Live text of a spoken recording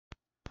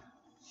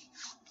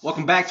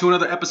Welcome back to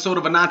another episode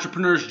of An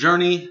Entrepreneur's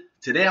Journey.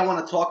 Today I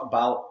want to talk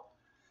about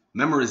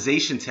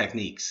memorization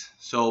techniques.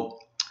 So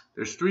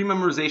there's 3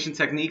 memorization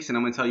techniques and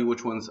I'm going to tell you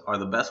which ones are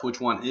the best, which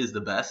one is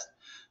the best.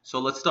 So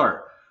let's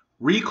start.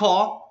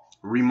 Recall,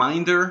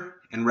 reminder,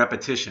 and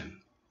repetition.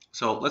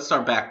 So let's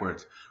start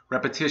backwards.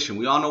 Repetition.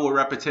 We all know what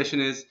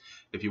repetition is.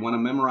 If you want to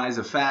memorize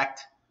a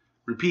fact,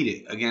 repeat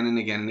it again and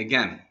again and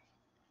again.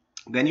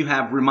 Then you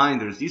have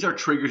reminders. These are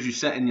triggers you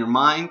set in your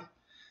mind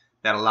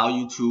that allow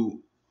you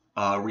to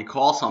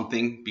recall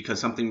something because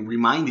something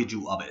reminded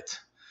you of it.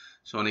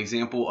 So an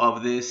example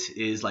of this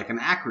is like an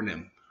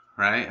acronym,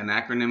 right? An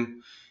acronym,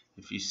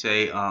 if you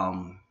say,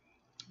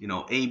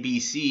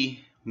 ABC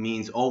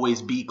means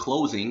always be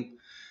closing,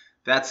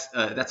 that's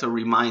a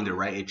reminder,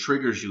 right? It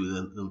triggers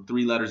you. The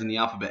 3 letters in the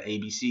alphabet,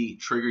 ABC,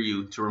 trigger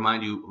you to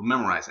remind you to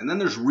memorize. And then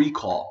there's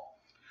recall.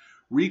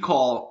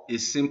 Recall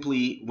is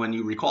simply when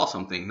you recall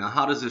something. Now,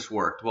 how does this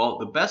work? Well,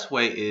 the best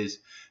way is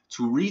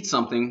to read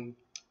something,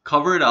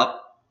 cover it up,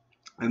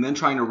 and then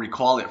trying to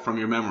recall it from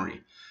your memory.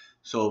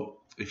 So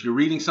if you're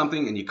reading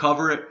something and you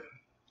cover it,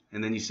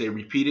 and then you say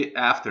repeat it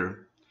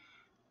after,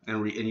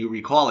 and you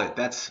recall it,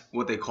 that's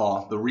what they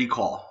call the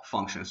recall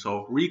function.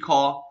 So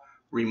recall,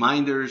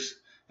 reminders,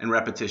 and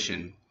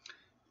repetition.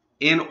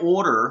 In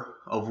order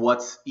of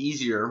what's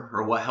easier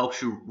or what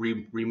helps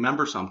you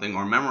remember something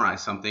or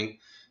memorize something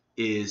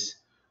is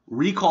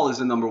recall is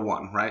the number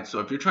 1, right?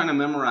 So if you're trying to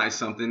memorize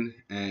something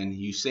and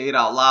you say it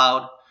out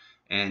loud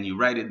and you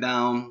write it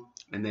down,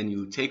 and then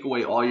you take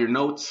away all your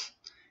notes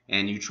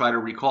and you try to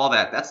recall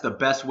that, that's the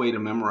best way to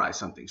memorize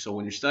something. So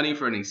when you're studying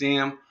for an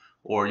exam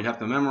or you have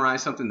to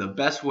memorize something, the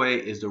best way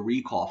is the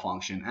recall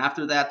function.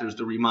 After that, there's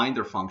the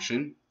reminder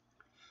function,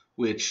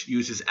 which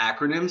uses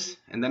acronyms.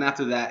 And then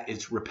after that,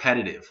 it's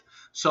repetitive.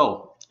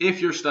 So if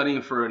you're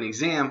studying for an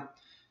exam,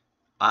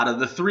 out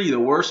of the 3, the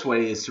worst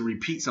way is to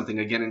repeat something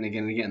again and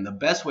again and again. The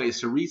best way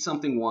is to read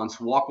something once,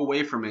 walk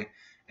away from it,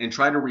 and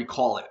try to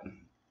recall it.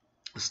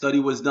 A study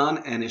was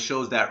done and it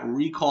shows that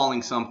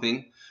recalling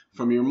something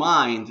from your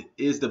mind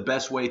is the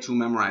best way to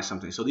memorize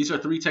something. So these are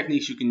 3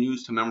 techniques you can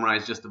use to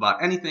memorize just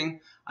about anything.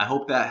 I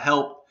hope that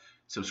helped.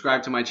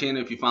 Subscribe to my channel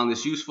if you found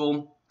this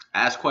useful.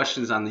 Ask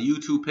questions on the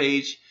YouTube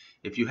page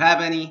if you have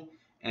any,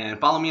 and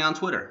follow me on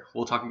Twitter.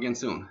 We'll talk again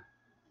soon.